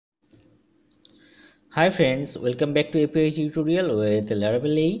Hi friends, welcome back to API tutorial with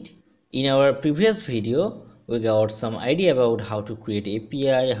Laravel 8. In our previous video, we got some idea about how to create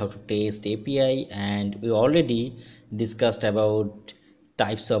API, how to test API, and we already discussed about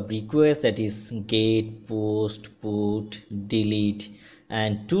types of requests, that is get, post, put, delete.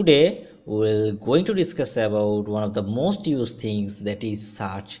 And today we're going to discuss about one of the most used things, that is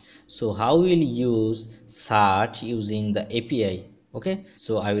search. So how we'll use search using the API. Okay,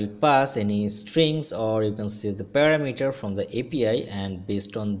 so I will pass any strings, or you can say the parameter from the API, and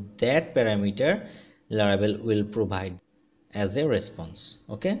based on that parameter Laravel will provide as a response.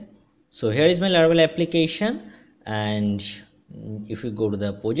 Okay, so here is my Laravel application, and if you go to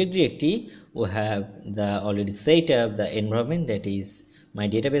the project directory, we have the already set up the environment, that is my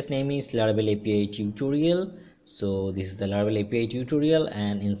database name is Laravel API tutorial. So this is the Laravel API tutorial,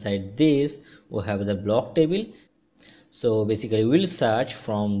 and inside this we have the block table. So basically we'll search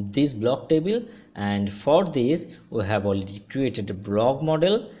from this block table, and for this we have already created a block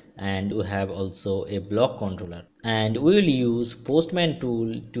model, and we have also a block controller, and we will use Postman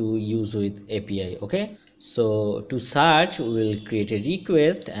tool to use with API. Okay, so to search we will create a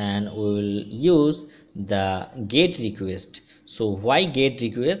request, and we will use the get request. So why get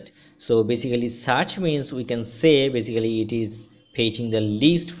request? So basically search means, we can say basically it is fetching the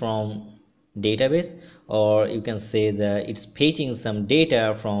list from database, or you can say that it's fetching some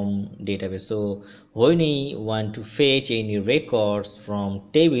data from database. So when we want to fetch any records from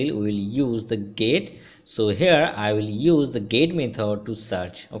table, we will use the get. So here I will use the get method to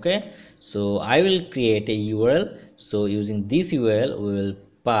search. Okay, so I will create a URL. So using this URL we will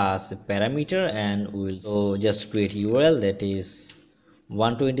pass a parameter, and we will so just create URL, that is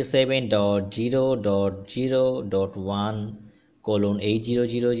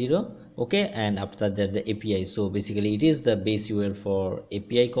 127.0.0.1:8000. Okay, and after that the API. So basically it is the base URL for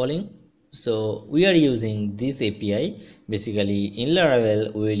API calling. So we are using this API. Basically in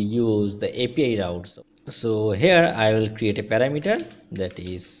Laravel we will use the API routes. So here I will create a parameter, that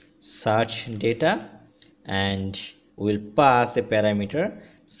is search data, and will pass a parameter,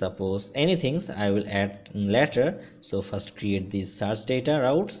 suppose anything I will add later. So first create these search data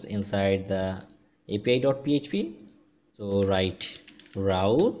routes inside the api.php. So write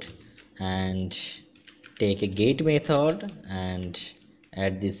route and take a get method and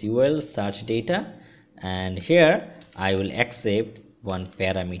add this URL search data, and here I will accept one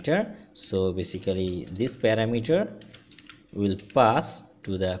parameter. So basically this parameter will pass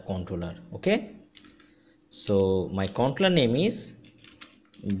to the controller. Okay, so my controller name is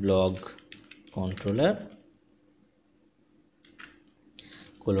blog controller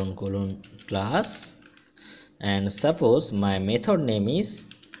class, and suppose my method name is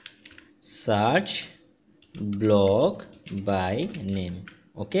search blog by name.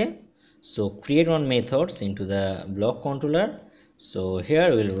 Okay, so create one methods into the block controller. So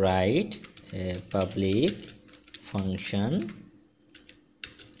here we'll write a public function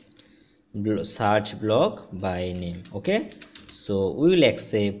search blog by name. Okay, so we will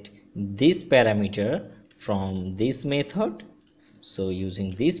accept this parameter from this method. So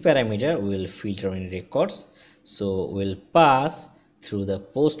using this parameter we will filter in records. So we'll pass through the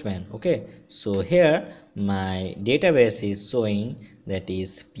Postman. Okay, so here my database is showing that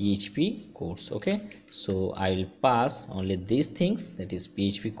is PHP course. Okay, so I will pass only these things, that is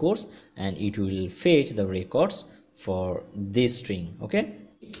PHP course, and it will fetch the records for this string. Okay,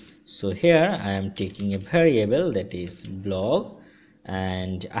 so here I am taking a variable, that is blog,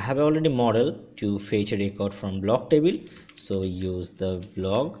 and I have already model to fetch a record from block table. So use the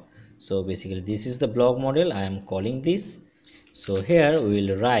blog. So basically this is the blog model I am calling this. So here we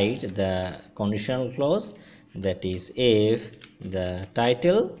will write the conditional clause, that is if the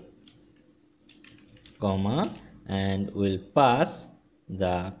title comma, and we'll pass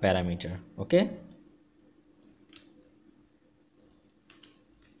the parameter. Okay,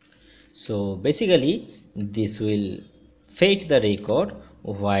 so basically this will fetch the record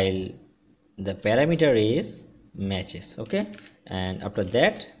while the parameter is matches. Okay, and after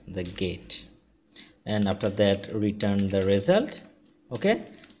that the get, and after that return the result. Okay,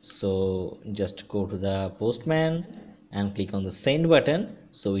 so just go to the Postman and click on the send button.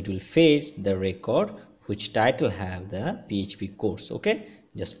 So it will fetch the record which title have the PHP course. Okay,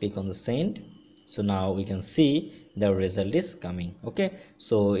 just click on the send. So now we can see the result is coming. Okay,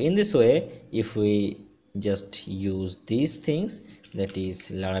 so in this way, if we just use these things, that is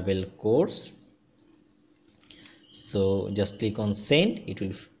Laravel course, so just click on send, it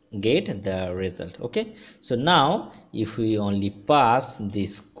will get the result. Okay, so now if we only pass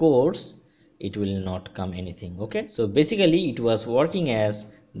this course, it will not come anything. Okay, so basically it was working as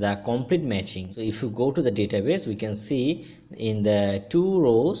the complete matching. So if you go to the database, we can see in the 2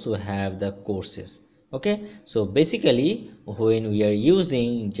 rows we have the courses. Okay, so basically when we are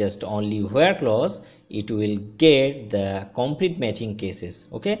using just only where clause, it will get the complete matching cases.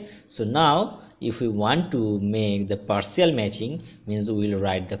 Okay, so now if we want to make the partial matching, means we will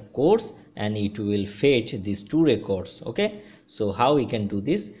write the course and it will fetch these 2 records. Okay, so how we can do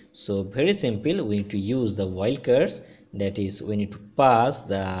this? So very simple, we need to use the wildcards, that is we need to pass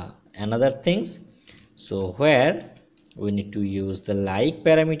the another things. So where we need to use the like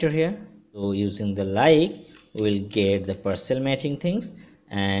parameter here. So using the like, we'll get the partial matching things,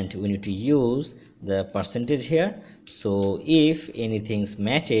 and we need to use the percentage here. So if anything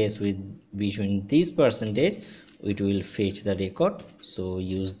matches with between this percentage, it will fetch the record. So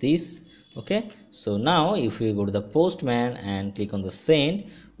use this. Okay, so now if we go to the Postman and click on the send,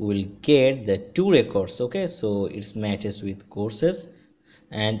 we will get the 2 records. Okay, so it matches with courses.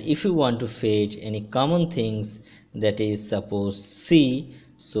 And if you want to fetch any common things, that is suppose C,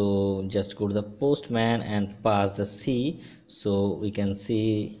 so just go to the Postman and pass the C. So we can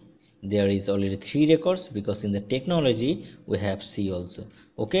see there is already 3 records, because in the technology we have C also.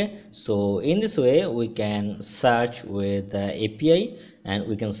 Okay, so in this way we can search with the API, and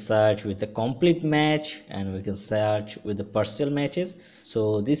we can search with the complete match, and we can search with the partial matches.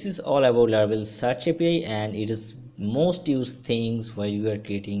 So this is all about Laravel search API, and it is most used things while you are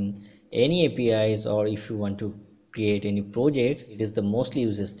creating any APIs, or if you want to create any projects, it is the mostly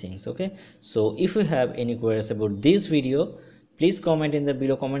uses things. Okay, so if you have any queries about this video, please comment in the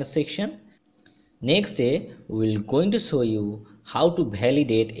below comment section. Next day we will going to show you how to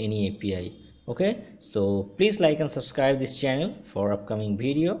validate any API. Okay, so please like and subscribe this channel for upcoming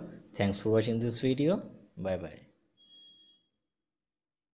video. Thanks for watching this video. Bye bye.